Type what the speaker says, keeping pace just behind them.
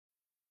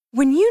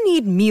When you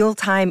need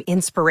mealtime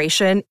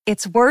inspiration,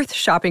 it's worth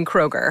shopping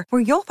Kroger,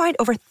 where you'll find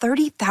over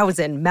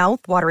 30,000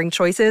 mouth-watering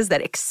choices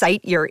that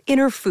excite your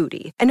inner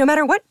foodie. And no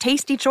matter what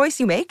tasty choice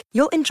you make,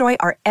 you'll enjoy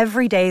our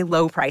everyday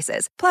low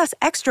prices, plus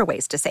extra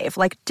ways to save,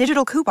 like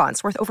digital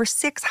coupons worth over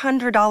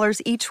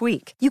 $600 each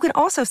week. You can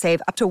also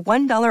save up to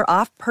 $1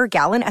 off per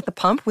gallon at the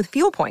pump with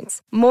fuel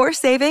points. More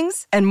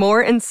savings and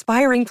more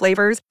inspiring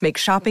flavors make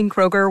shopping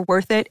Kroger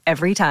worth it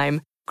every time.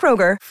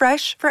 Kroger,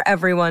 fresh for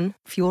everyone.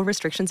 Fuel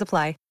restrictions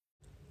apply.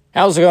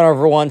 How's it going,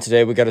 everyone?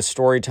 Today we got a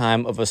story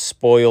time of a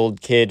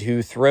spoiled kid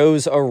who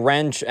throws a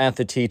wrench at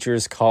the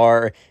teacher's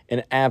car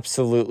and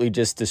absolutely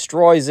just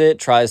destroys it,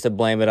 tries to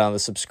blame it on the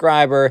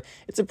subscriber.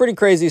 It's a pretty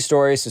crazy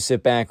story, so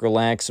sit back,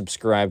 relax,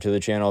 subscribe to the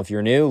channel if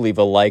you're new, leave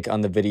a like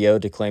on the video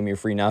to claim your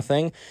free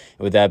nothing. And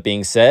with that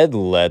being said,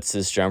 let's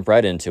just jump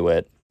right into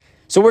it.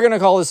 So we're going to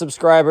call the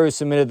subscriber who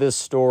submitted this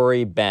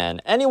story Ben.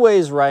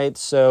 Anyways, right,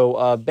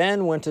 so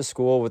Ben went to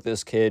school with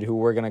this kid who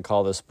we're going to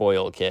call the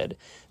spoiled kid.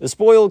 The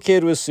spoiled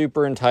kid was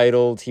super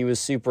entitled, he was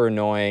super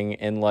annoying,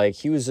 and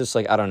he was just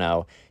I don't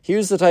know. He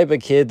was the type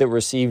of kid that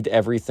received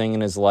everything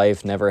in his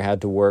life, never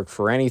had to work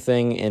for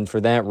anything, and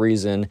for that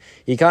reason,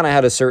 he kind of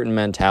had a certain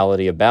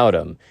mentality about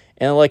him.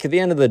 And at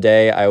the end of the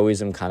day, I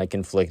always am kind of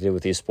conflicted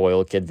with these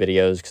spoiled kid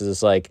videos, because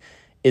it's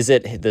is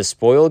it the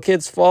spoiled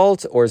kid's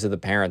fault or is it the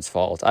parents'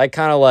 fault? I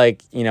kind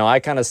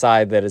of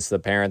side that it's the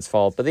parents'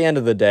 fault. But at the end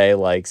of the day,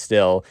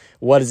 still,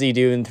 what is he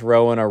doing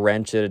throwing a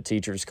wrench at a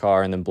teacher's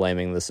car and then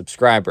blaming the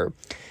subscriber?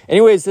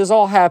 Anyways, this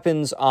all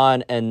happens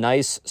on a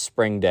nice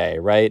spring day,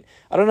 right?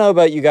 I don't know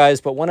about you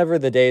guys, but whenever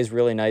the day is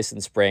really nice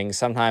in spring,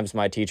 sometimes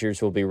my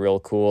teachers will be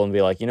real cool and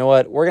be like, you know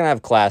what, we're going to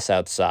have class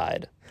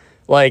outside.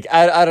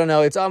 I don't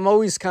know, I'm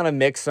always kind of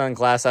mixed on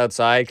class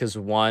outside because,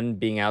 one,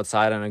 being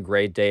outside on a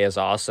great day is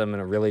awesome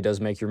and it really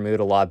does make your mood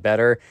a lot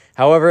better.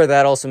 However,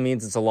 that also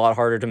means it's a lot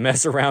harder to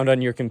mess around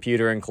on your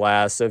computer in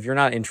class. So if you're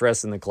not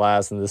interested in the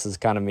class, then this is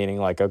kind of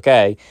meaning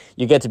okay,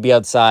 you get to be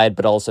outside,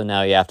 but also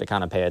now you have to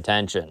kind of pay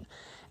attention.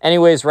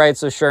 Anyways, right,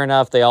 so sure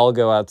enough, they all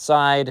go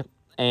outside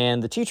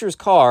and the teacher's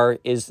car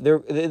is there.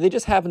 They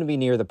just happen to be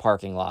near the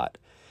parking lot.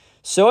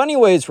 So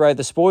anyways, right,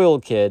 the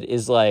spoiled kid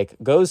is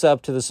goes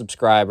up to the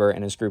subscriber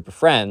and his group of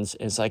friends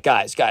and is like,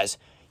 guys,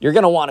 you're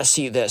going to want to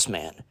see this,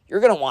 man. You're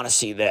going to want to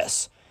see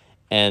this.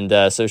 And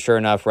so sure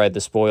enough, right,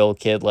 the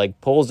spoiled kid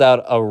pulls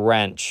out a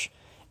wrench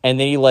and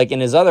then he in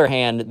his other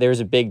hand,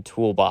 there's a big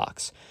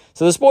toolbox.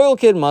 So the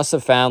spoiled kid must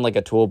have found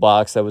a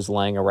toolbox that was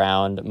laying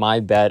around. My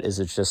bet is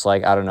it's just I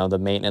don't know, the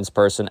maintenance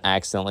person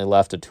accidentally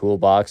left a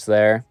toolbox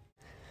there.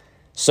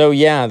 So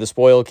yeah, the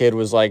spoiled kid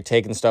was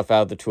taking stuff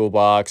out of the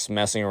toolbox,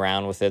 messing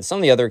around with it. Some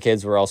of the other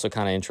kids were also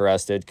kind of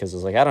interested because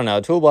it's I don't know,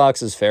 a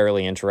toolbox is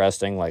fairly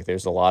interesting.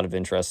 There's a lot of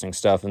interesting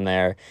stuff in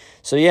there.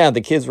 So yeah, the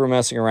kids were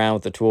messing around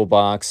with the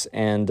toolbox.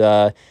 And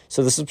so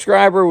the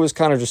subscriber was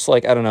kind of just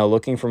I don't know,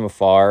 looking from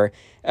afar.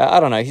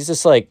 I don't know, he's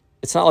just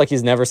it's not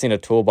he's never seen a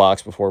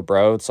toolbox before,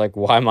 bro. It's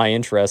why am I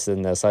interested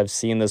in this? I've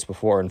seen this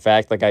before. In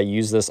fact, I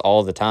use this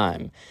all the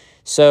time.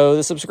 So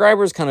the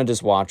subscriber's kind of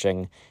just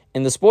watching.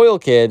 And the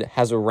spoiled kid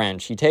has a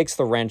wrench. He takes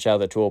the wrench out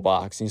of the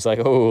toolbox. And he's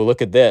oh,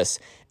 look at this.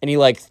 And he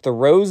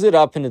throws it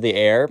up into the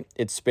air.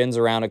 It spins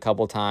around a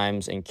couple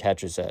times and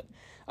catches it.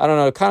 I don't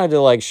know, kind of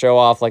to show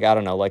off, I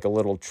don't know, a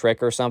little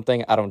trick or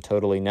something. I don't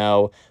totally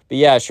know. But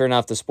yeah, sure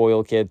enough, the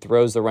spoiled kid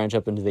throws the wrench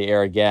up into the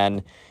air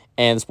again.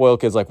 And the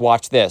spoiled kid's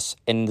watch this.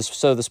 And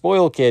so the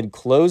spoiled kid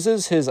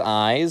closes his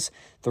eyes,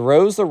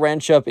 throws the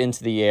wrench up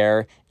into the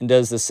air, and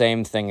does the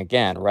same thing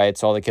again, right?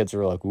 So all the kids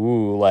are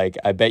ooh,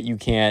 I bet you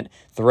can't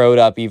throw it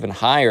up even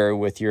higher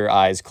with your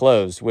eyes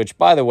closed. Which,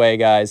 by the way,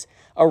 guys,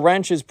 a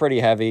wrench is pretty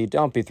heavy.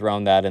 Don't be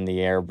throwing that in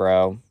the air,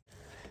 bro.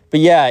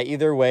 But yeah,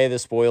 either way, the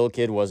spoiled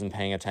kid wasn't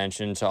paying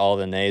attention to all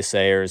the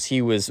naysayers.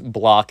 He was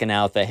blocking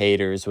out the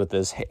haters with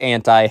his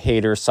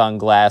anti-hater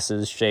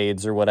sunglasses,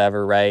 shades, or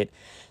whatever, right?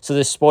 So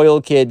the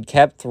spoiled kid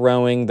kept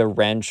throwing the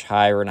wrench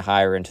higher and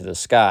higher into the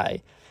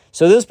sky.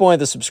 So at this point,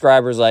 the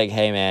subscriber's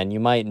hey, man,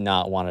 you might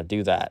not want to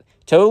do that.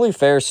 Totally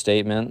fair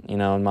statement,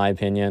 in my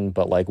opinion,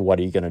 but what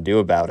are you going to do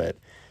about it?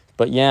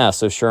 But yeah,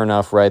 so sure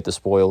enough, right, the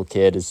spoiled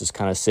kid is just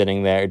kind of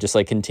sitting there, just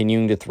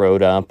continuing to throw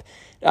it up.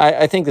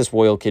 I think the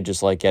spoiled kid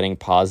just getting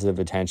positive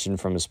attention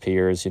from his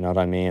peers, you know what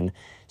I mean?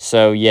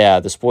 So yeah,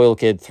 the spoiled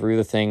kid threw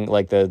the thing,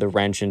 the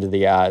wrench into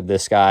the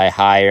sky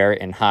higher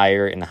and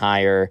higher and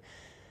higher.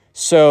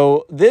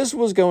 So this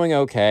was going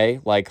okay,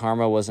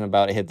 karma wasn't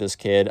about to hit this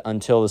kid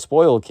until the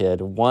spoiled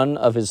kid, one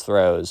of his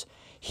throws,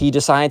 he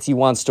decides he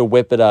wants to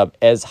whip it up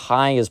as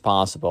high as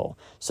possible.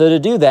 So to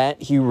do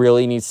that, he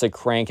really needs to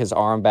crank his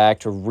arm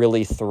back to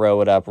really throw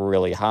it up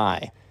really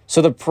high.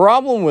 So the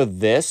problem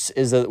with this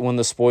is that when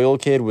the spoiled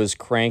kid was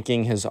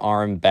cranking his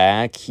arm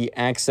back, he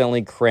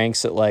accidentally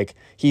cranks it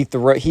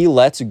he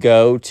lets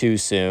go too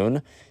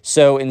soon.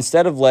 So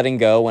instead of letting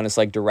go when it's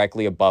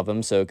directly above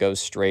him, so it goes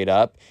straight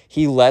up,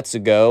 he lets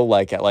go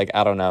at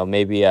I don't know,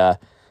 maybe a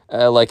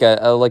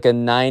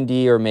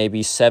 90 or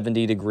maybe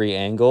 70 degree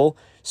angle.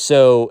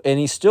 So, and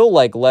he still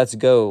lets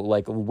go,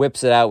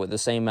 whips it out with the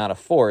same amount of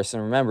force.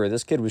 And remember,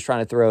 this kid was trying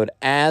to throw it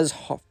as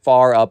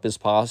far up as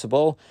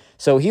possible.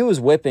 So he was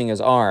whipping his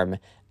arm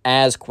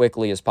as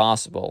quickly as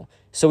possible.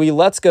 So he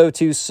lets go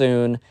too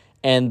soon,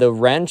 and the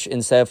wrench,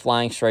 instead of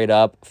flying straight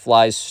up,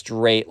 flies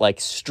straight, like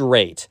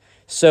straight.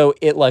 So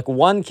it, like,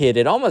 one kid,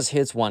 it almost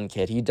hits one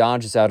kid. He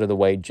dodges out of the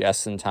way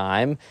just in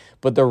time,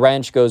 but the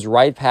wrench goes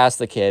right past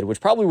the kid, which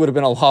probably would have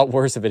been a lot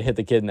worse if it hit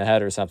the kid in the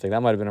head or something.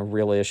 That might have been a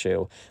real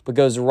issue. But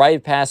goes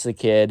right past the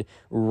kid,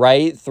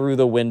 right through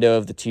the window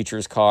of the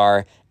teacher's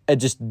car. It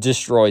just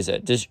destroys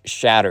it, just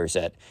shatters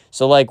it.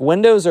 So, like,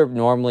 windows are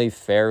normally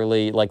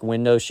fairly, like,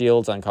 window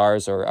shields on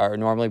cars are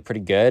normally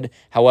pretty good.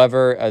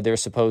 However, they're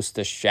supposed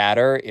to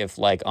shatter if,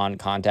 like, on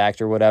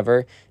contact or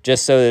whatever,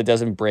 just so that it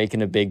doesn't break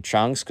into big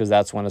chunks, because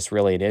that's when it's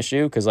really an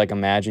issue. Because, like,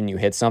 imagine you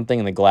hit something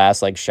and the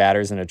glass, like,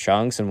 shatters into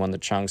chunks, and when the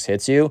chunks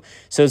hits you.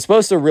 So it's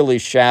supposed to really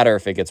shatter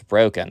if it gets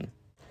broken.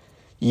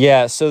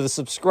 Yeah, so the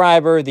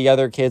subscriber, the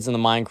other kids, and the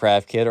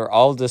Minecraft kid are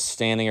all just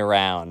standing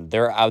around.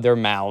 Their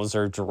mouths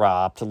are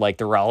dropped, like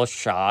they're all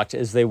shocked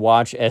as they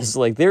watch, as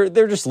like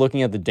they're just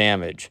looking at the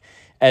damage,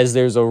 as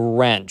there's a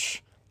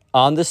wrench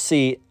on the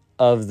seat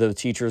of the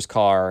teacher's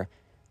car,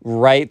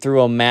 right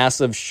through a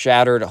massive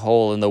shattered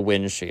hole in the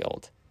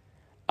windshield.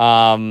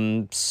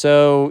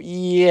 So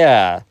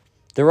yeah,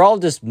 they're all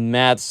just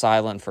mad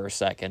silent for a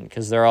second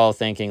because they're all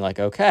thinking like,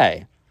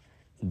 okay,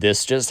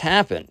 this just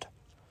happened.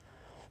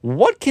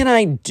 What can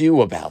I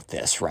do about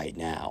this right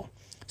now?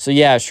 So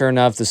yeah, sure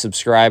enough, the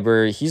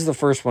subscriber, he's the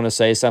first one to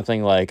say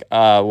something like,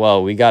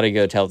 well, we got to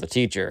go tell the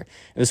teacher.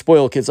 And the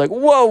spoiled kid's like,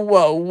 whoa,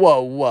 whoa,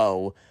 whoa,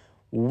 whoa.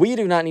 We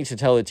do not need to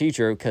tell the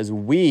teacher because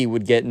we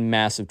would get in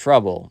massive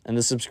trouble. And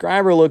the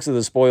subscriber looks at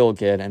the spoiled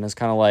kid and is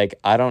kind of like,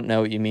 I don't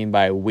know what you mean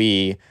by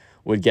we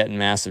would get in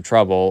massive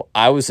trouble.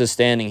 I was just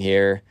standing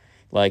here.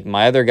 Like,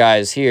 my other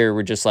guys here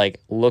were just like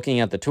looking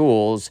at the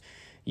tools.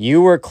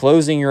 You were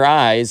closing your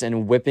eyes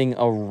and whipping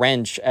a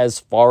wrench as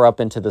far up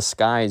into the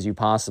sky as you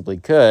possibly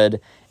could.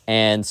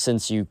 And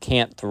since you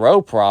can't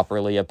throw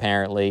properly,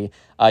 apparently,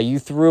 you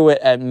threw it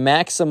at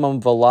maximum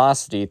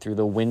velocity through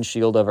the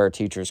windshield of our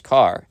teacher's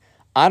car.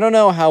 I don't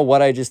know how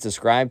what I just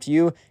described to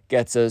you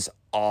gets us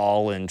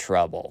all in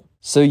trouble.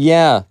 So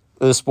yeah,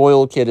 the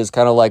spoiled kid is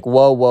kind of like,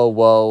 whoa, whoa,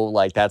 whoa,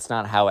 like that's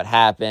not how it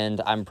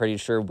happened. I'm pretty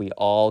sure we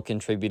all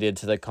contributed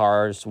to the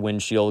car's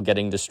windshield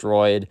getting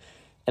destroyed.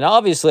 And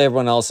obviously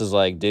everyone else is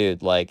like,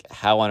 dude, like,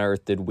 how on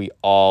earth did we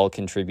all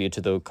contribute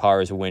to the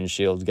car's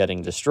windshield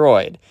getting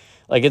destroyed?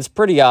 Like, it's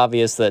pretty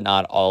obvious that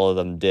not all of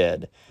them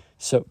did.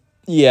 So,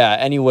 yeah,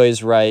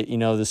 anyways, right, you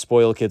know, the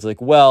spoiled kid's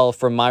like, well,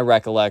 from my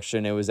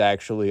recollection, it was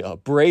actually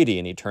Brady,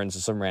 and he turns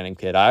to some random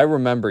kid. I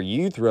remember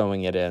you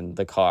throwing it in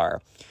the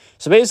car.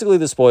 So basically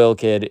the spoiled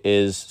kid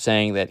is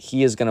saying that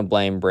he is going to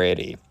blame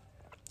Brady.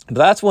 But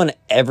that's when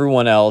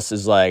everyone else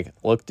is like,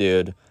 look,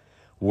 dude,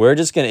 we're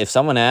just going to, if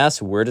someone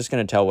asks, we're just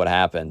going to tell what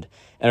happened.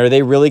 And are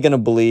they really going to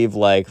believe,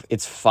 like,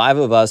 it's 5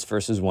 of us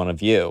versus 1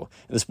 of you?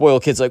 And the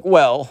spoiled kid's like,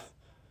 well,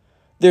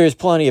 there's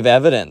plenty of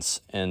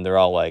evidence. And they're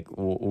all like,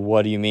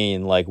 what do you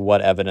mean? Like,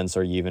 what evidence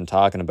are you even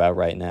talking about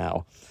right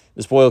now?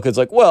 The spoiled kid's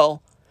like,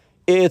 well,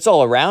 it's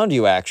all around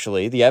you,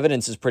 actually. The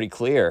evidence is pretty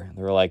clear. And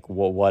they're like,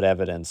 well, what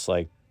evidence?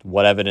 Like,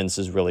 what evidence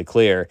is really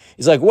clear?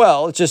 He's like,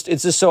 well, it's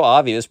just so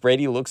obvious.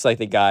 Brady looks like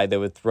the guy that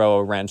would throw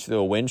a wrench through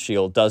a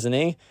windshield, doesn't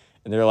he?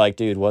 And they're like,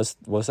 dude, what's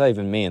that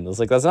even mean? It's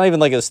like, that's not even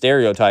like a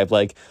stereotype.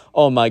 Like,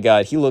 oh my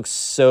God, he looks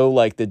so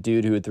like the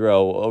dude who would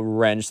throw a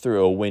wrench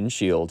through a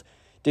windshield.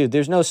 Dude,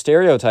 there's no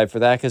stereotype for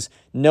that because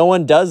no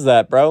one does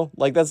that, bro.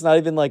 Like, that's not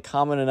even like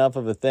common enough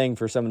of a thing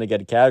for someone to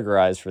get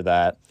categorized for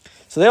that.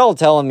 So they all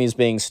tell him he's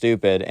being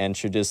stupid and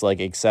should just like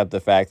accept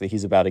the fact that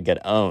he's about to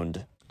get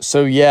owned.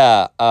 So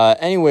yeah,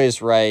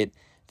 anyways, right,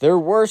 their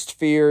worst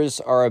fears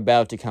are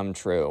about to come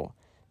true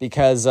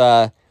because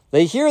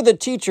they hear the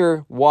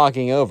teacher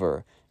walking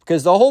over.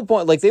 Because the whole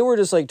point, like, they were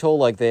just, like, told,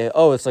 like,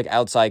 it's, like,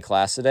 outside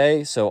class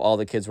today, so all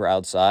the kids were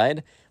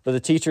outside. But the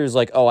teacher's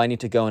like, oh, I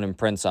need to go in and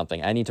print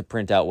something. I need to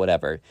print out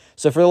whatever.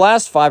 So for the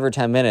last 5 or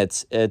 10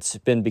 minutes, it's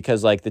been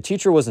because, like, the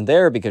teacher wasn't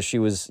there because she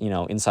was, you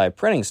know, inside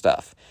printing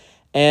stuff.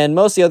 And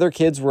most of the other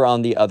kids were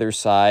on the other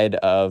side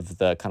of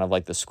the, kind of,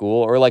 like, the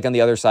school, or, like, on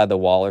the other side of the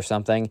wall or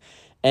something.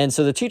 And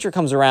so the teacher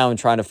comes around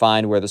trying to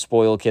find where the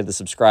spoiled kid, the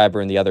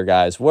subscriber, and the other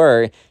guys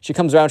were. She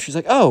comes around, she's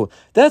like, oh,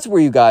 that's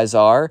where you guys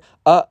are.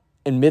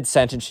 In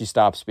mid-sentence, she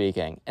stops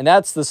speaking. And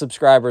that's the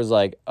subscriber's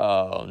like,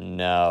 oh,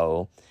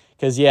 no.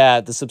 Because,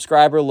 yeah, the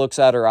subscriber looks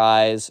at her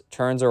eyes,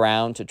 turns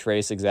around to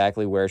trace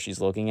exactly where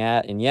she's looking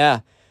at. And, yeah,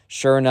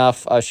 sure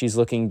enough, she's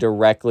looking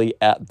directly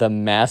at the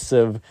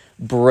massive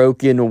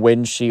broken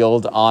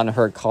windshield on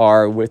her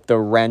car with the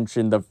wrench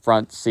in the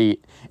front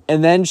seat.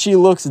 And then she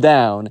looks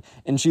down,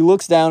 and she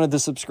looks down at the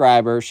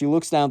subscriber. She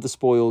looks down at the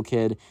spoiled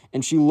kid,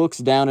 and she looks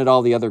down at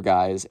all the other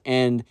guys.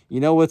 And you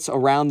know what's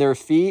around their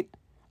feet?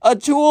 A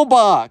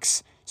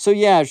toolbox. So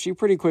yeah, she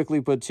pretty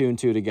quickly put 2 and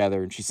 2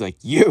 together, and she's like,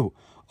 you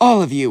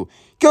all of you,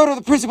 go to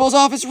the principal's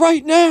office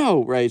right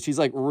now, right? She's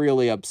like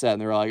really upset,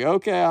 and they're like,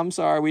 okay, I'm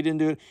sorry, we didn't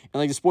do it. And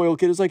like the spoiled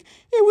kid is like,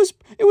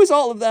 it was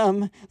all of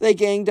them. They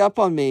ganged up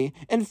on me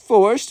and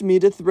forced me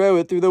to throw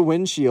it through the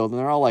windshield. And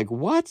they're all like,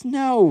 what?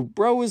 No,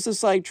 bro was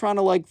just like trying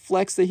to like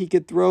flex that he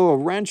could throw a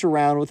wrench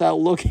around without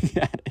looking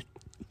at it.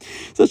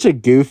 Such a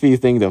goofy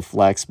thing to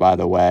flex, by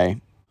the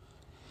way.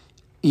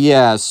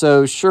 Yeah,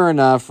 so sure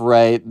enough,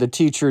 right, the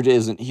teacher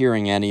isn't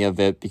hearing any of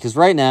it because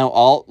right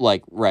now,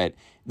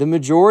 the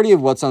majority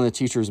of what's on the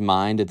teacher's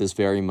mind at this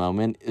very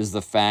moment is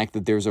the fact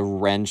that there's a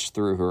wrench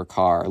through her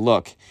car.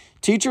 Look,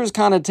 teachers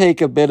kind of take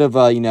a bit of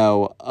a,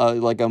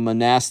 like a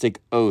monastic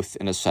oath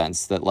in a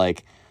sense that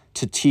like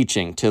to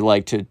teaching,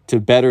 to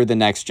better the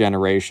next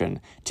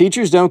generation.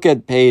 Teachers don't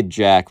get paid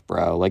jack,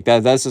 bro. Like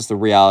that's just the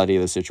reality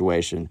of the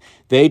situation.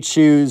 They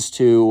choose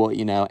to,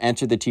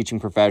 enter the teaching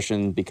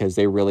profession because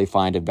they really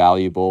find it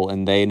valuable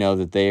and they know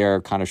that they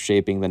are kind of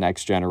shaping the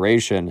next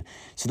generation.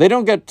 So they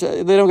don't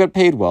get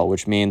paid well,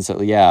 which means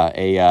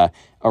that,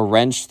 a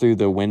wrench through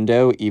the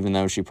window, even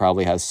though she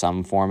probably has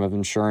some form of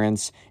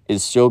insurance,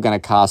 is still going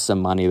to cost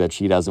some money that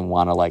she doesn't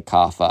want to like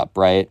cough up,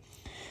 right?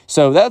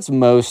 So that's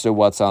most of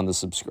what's on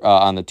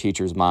the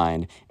teacher's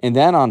mind. And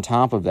then on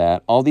top of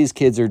that, all these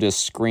kids are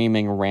just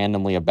screaming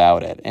randomly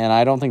about it. And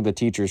I don't think the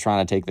teacher's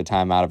trying to take the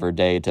time out of her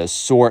day to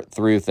sort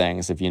through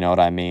things, if you know what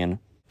I mean.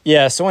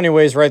 Yeah, so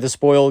anyways, right, the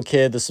spoiled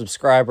kid, the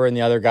subscriber, and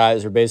the other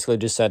guys are basically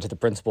just sent to the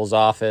principal's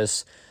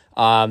office.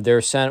 They're not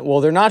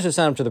just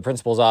sent up to the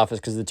principal's office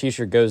because the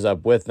teacher goes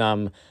up with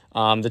them.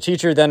 The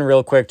teacher then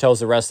real quick tells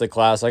the rest of the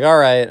class, like, all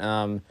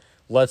right,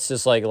 let's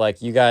just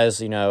like you guys,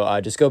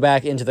 just go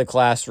back into the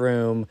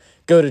classroom,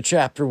 go to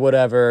chapter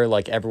whatever.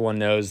 Like everyone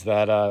knows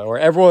that, or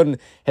everyone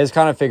has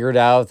kind of figured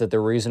out that the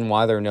reason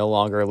why they're no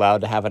longer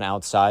allowed to have an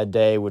outside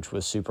day, which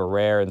was super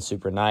rare and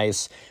super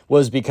nice,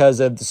 was because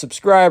of the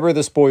subscriber,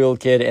 the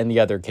spoiled kid, and the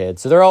other kid.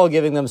 So they're all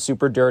giving them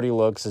super dirty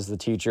looks as the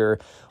teacher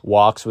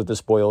walks with the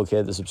spoiled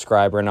kid, the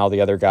subscriber, and all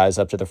the other guys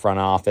up to the front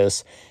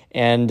office.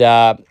 And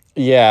so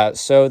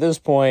at this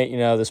point,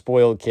 the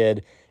spoiled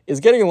kid is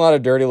getting a lot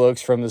of dirty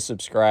looks from the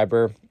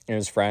subscriber and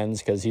his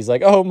friends because he's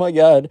like, oh my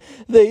God,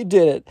 they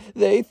did it.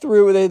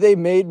 They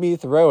made me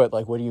throw it.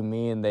 Like, what do you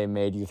mean they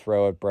made you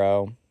throw it,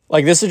 bro?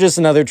 Like, this is just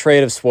another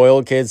trait of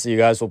spoiled kids that you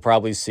guys will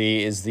probably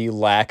see is the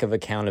lack of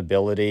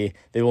accountability.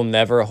 They will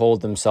never hold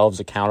themselves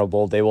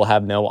accountable. They will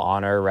have no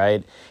honor,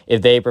 right?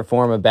 If they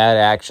perform a bad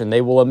action,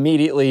 they will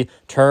immediately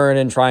turn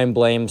and try and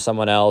blame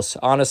someone else.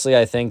 Honestly,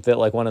 I think that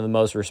like one of the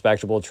most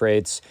respectable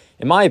traits,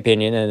 in my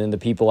opinion, and in the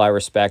people I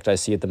respect, I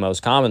see it the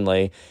most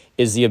commonly,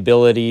 is the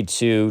ability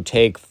to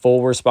take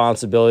full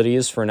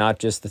responsibilities for not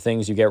just the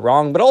things you get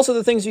wrong, but also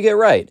the things you get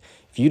right.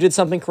 If you did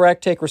something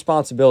correct, take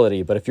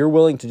responsibility. But if you're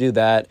willing to do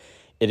that,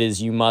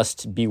 you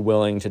must be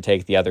willing to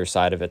take the other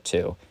side of it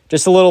too.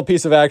 Just a little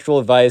piece of actual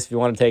advice. If you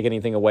want to take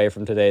anything away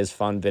from today's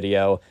fun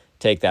video,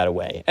 take that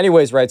away.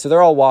 Anyways, right, so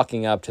they're all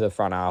walking up to the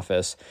front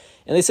office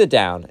and they sit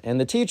down and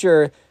the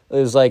teacher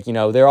is like,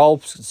 they're all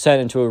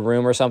sent into a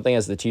room or something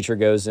as the teacher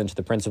goes into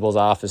the principal's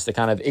office to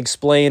kind of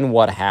explain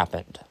what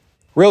happened.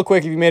 Real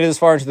quick, if you made it this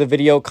far into the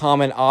video,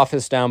 comment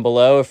office down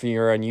below. If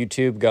you're on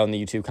YouTube, go in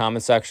the YouTube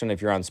comment section.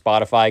 If you're on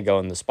Spotify, go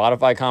in the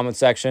Spotify comment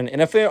section.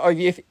 And if you're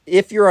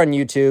on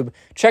YouTube,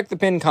 check the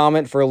pinned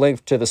comment for a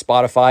link to the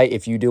Spotify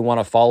if you do want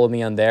to follow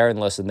me on there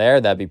and listen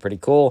there. That'd be pretty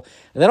cool.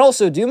 And then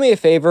also do me a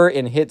favor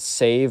and hit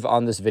save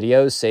on this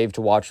video, save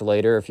to watch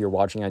later if you're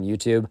watching on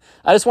YouTube.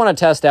 I just want to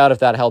test out if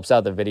that helps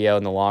out the video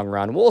in the long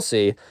run. We'll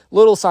see.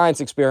 Little science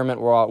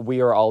experiment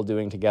we are all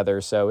doing together,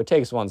 so it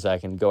takes 1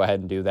 second. Go ahead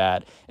and do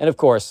that. And of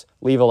course,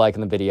 leave a like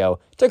in the video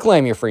to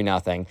claim your free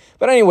nothing.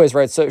 But anyways,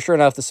 right, so sure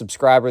enough, the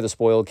subscriber, the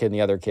spoiled kid, and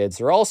the other kids,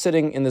 they're all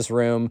sitting in this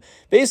room,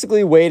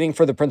 basically waiting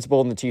for the principal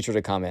and the teacher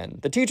to come in.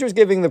 The teacher's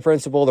giving the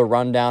principal the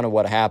rundown of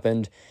what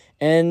happened,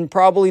 and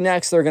probably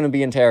next they're going to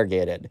be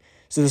interrogated.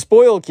 So the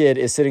spoiled kid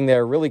is sitting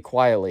there really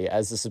quietly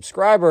as the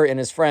subscriber and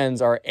his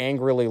friends are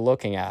angrily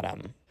looking at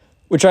him.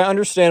 Which I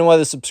understand why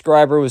the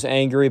subscriber was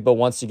angry, but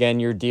once again,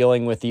 you're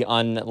dealing with the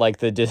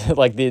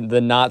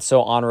not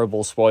so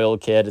honorable spoiled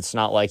kid. It's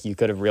not like you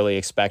could have really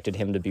expected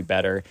him to be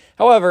better.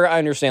 However, I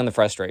understand the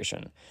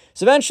frustration.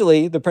 So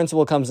eventually, the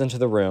principal comes into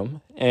the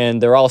room,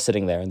 and they're all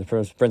sitting there, and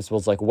the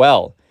principal's like,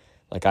 well,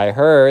 like I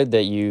heard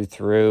that you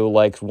threw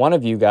like one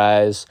of you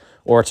guys,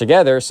 or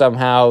together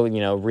somehow,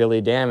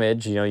 really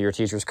damaged, your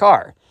teacher's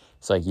car.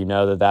 It's like,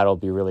 that'll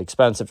be really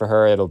expensive for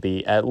her. It'll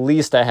be at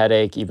least a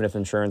headache, even if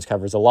insurance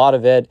covers a lot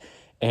of it.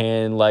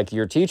 And like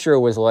your teacher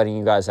was letting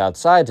you guys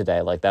outside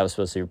today, like that was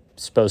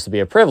supposed to be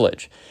a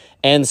privilege.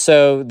 And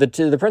so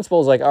the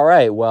principal is like, all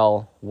right,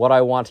 well, what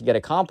I want to get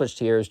accomplished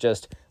here is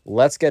just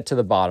let's get to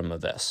the bottom of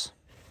this.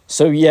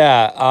 So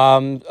yeah,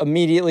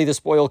 immediately the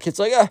spoiled kid's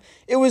like,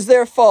 it was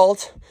their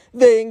fault.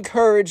 They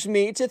encouraged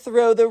me to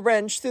throw the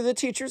wrench through the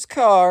teacher's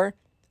car.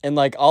 And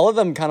like all of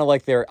them kind of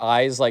like their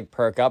eyes like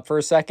perk up for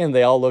a second.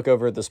 They all look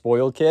over at the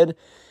spoiled kid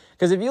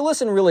Because if you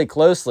listen really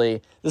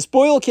closely, the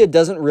spoiled kid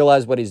doesn't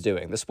realize what he's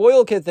doing. The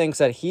spoiled kid thinks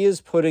that he is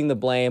putting the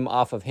blame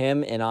off of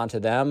him and onto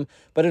them.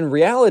 But in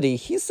reality,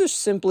 he's just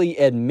simply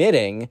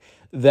admitting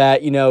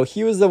that,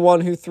 he was the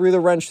one who threw the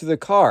wrench through the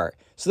car.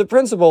 So the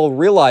principal,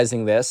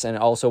 realizing this and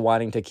also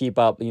wanting to keep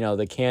up,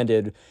 the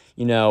candid,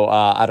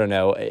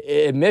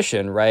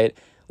 admission, right,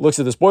 looks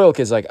at the spoiled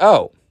kid's like,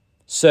 oh,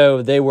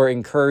 so they were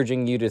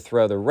encouraging you to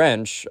throw the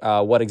wrench.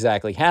 What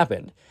exactly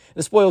happened?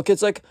 The spoiled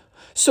kid's like,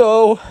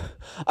 so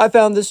I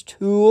found this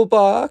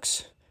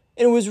toolbox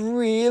and it was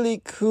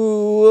really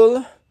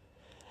cool.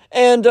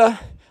 And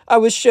I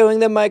was showing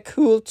them my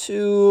cool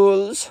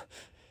tools.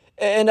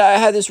 And I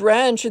had this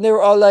wrench, and they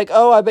were all like,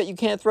 oh, I bet you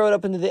can't throw it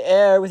up into the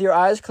air with your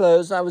eyes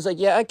closed. And I was like,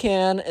 yeah, I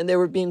can. And they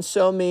were being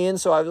so mean,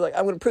 so I was like,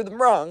 I'm going to prove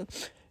them wrong.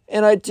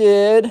 And I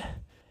did.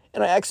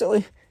 And I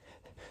accidentally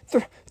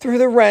threw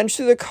the wrench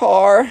through the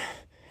car.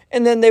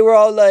 And then they were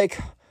all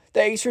like,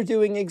 thanks for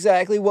doing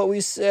exactly what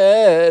we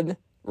said.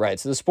 Right,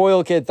 so the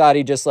spoiled kid thought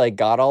he just,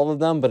 got all of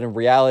them, but in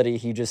reality,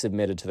 he just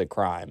admitted to the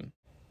crime.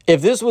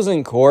 If this was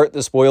in court,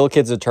 the spoiled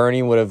kid's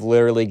attorney would have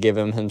literally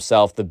given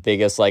himself the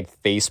biggest,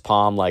 face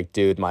palm,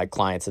 dude, my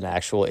client's an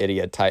actual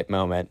idiot type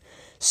moment.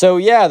 So,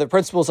 yeah, the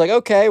principal's like,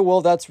 okay, well,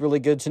 that's really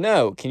good to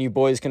know. Can you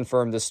boys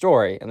confirm the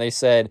story? And they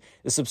said,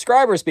 the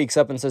subscriber speaks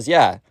up and says,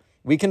 yeah,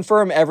 we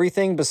confirm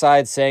everything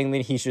besides saying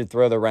that he should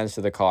throw the wrench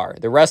to the car.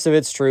 The rest of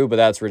it's true, but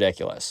that's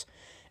ridiculous.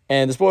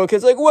 And the spoiled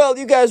kid's like, well,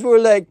 you guys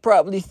were,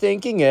 probably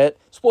thinking it.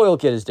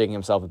 Spoiled kid is digging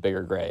himself a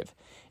bigger grave.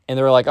 And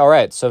they were like, all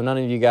right, so none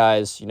of you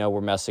guys,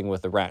 were messing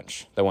with the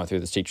wrench that went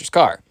through this teacher's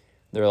car.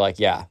 They were like,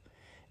 yeah.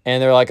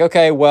 And they're like,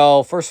 okay,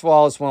 well, first of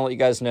all, I just want to let you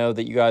guys know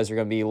that you guys are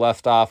going to be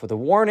left off with a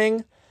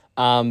warning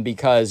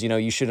because,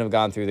 you shouldn't have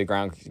gone through the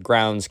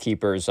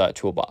groundskeeper's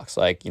toolbox.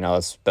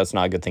 That's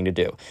not a good thing to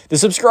do. The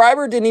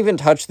subscriber didn't even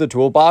touch the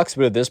toolbox,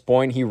 but at this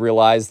point, he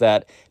realized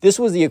that this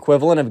was the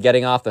equivalent of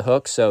getting off the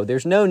hook, so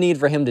there's no need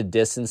for him to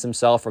distance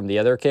himself from the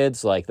other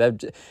kids.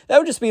 That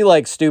would just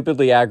be,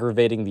 stupidly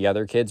aggravating the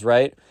other kids,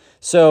 right?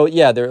 So,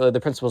 yeah, the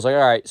principal's like,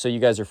 all right, so you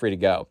guys are free to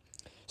go.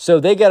 So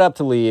they get up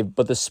to leave,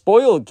 but the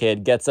spoiled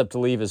kid gets up to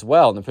leave as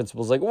well. And the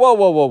principal's like, whoa,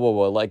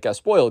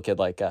 spoiled kid,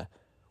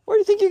 where do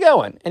you think you're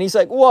going? And he's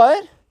like,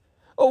 what?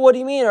 Oh, what do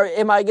you mean?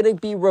 Am I going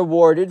to be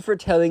rewarded for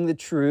telling the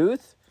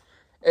truth?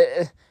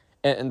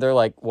 And they're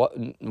like,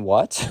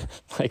 what?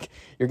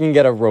 You're going to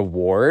get a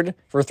reward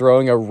for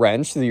throwing a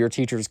wrench through your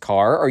teacher's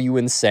car? Are you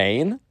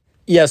insane?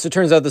 Yeah, so it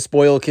turns out the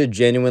spoiled kid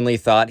genuinely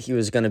thought he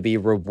was going to be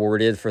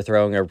rewarded for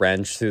throwing a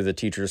wrench through the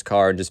teacher's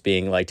car and just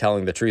being,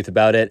 telling the truth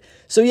about it.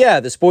 So yeah,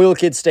 the spoiled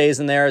kid stays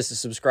in there as the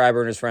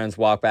subscriber and his friends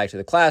walk back to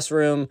the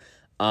classroom.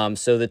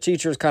 So the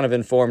teacher's kind of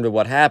informed of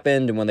what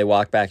happened, and when they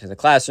walk back to the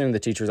classroom, the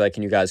teacher's like,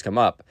 can you guys come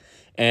up?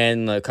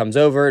 And comes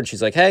over, and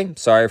she's like, hey,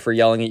 sorry for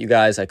yelling at you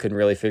guys. I couldn't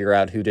really figure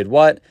out who did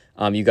what.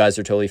 You guys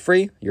are totally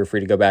free. You're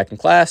free to go back in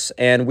class,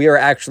 and we are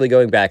actually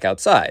going back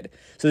outside.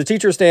 So the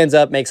teacher stands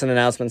up, makes an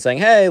announcement saying,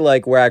 hey,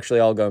 we're actually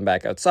all going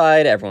back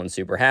outside. Everyone's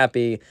super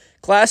happy.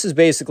 Class is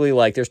basically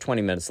there's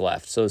 20 minutes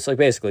left, so it's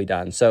basically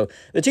done. So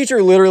the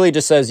teacher literally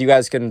just says, you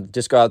guys can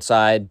just go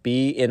outside,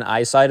 be in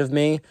eyesight of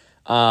me.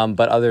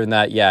 But other than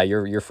that, yeah,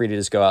 you're free to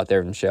just go out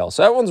there and chill.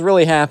 So everyone's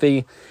really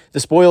happy. The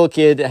spoiled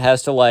kid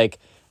has to get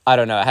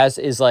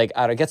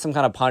some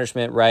kind of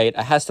punishment, right? It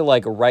has to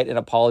write an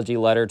apology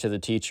letter to the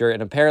teacher.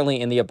 And apparently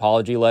in the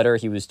apology letter,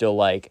 he was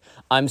still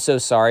I'm so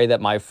sorry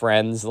that my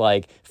friends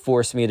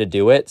forced me to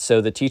do it.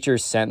 So the teacher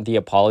sent the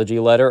apology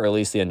letter, or at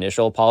least the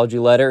initial apology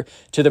letter,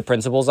 to the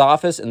principal's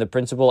office. And the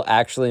principal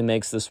actually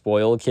makes the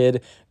spoiled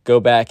kid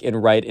go back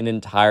and write an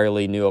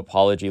entirely new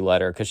apology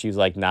letter because she was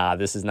like, nah,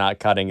 this is not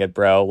cutting it,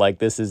 bro.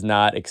 This is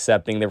not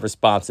accepting the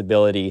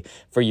responsibility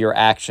for your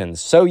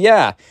actions. So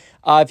yeah,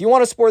 if you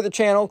want to support the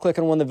channel, click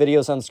on one of the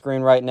videos on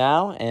screen right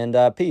now,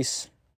 and peace.